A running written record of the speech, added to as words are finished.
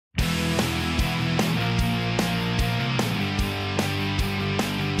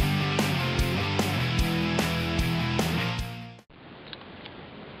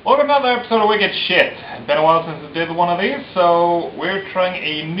Welcome to another episode of Wicked Shit. It's been a while since I did one of these, so we're trying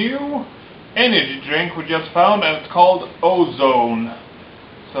a new energy drink we just found, and it's called Ozone.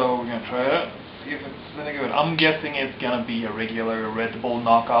 So we're gonna try it, see if it's any good. I'm guessing it's gonna be a regular Red Bull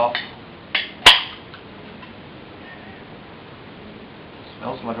knockoff.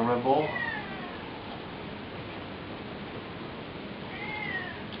 Smells like a Red Bull.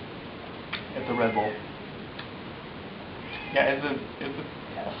 It's a Red Bull. Yeah, it's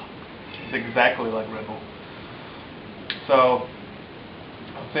exactly like Red Bull. So,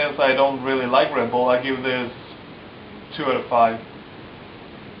 since I don't really like Red Bull, I give this 2 out of 5.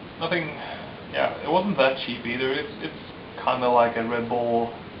 Nothing, yeah, it wasn't that cheap either. It's kind of like a Red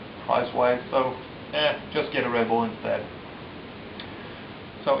Bull price-wise, so, just get a Red Bull instead.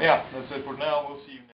 So yeah, that's it for now. We'll see you next time.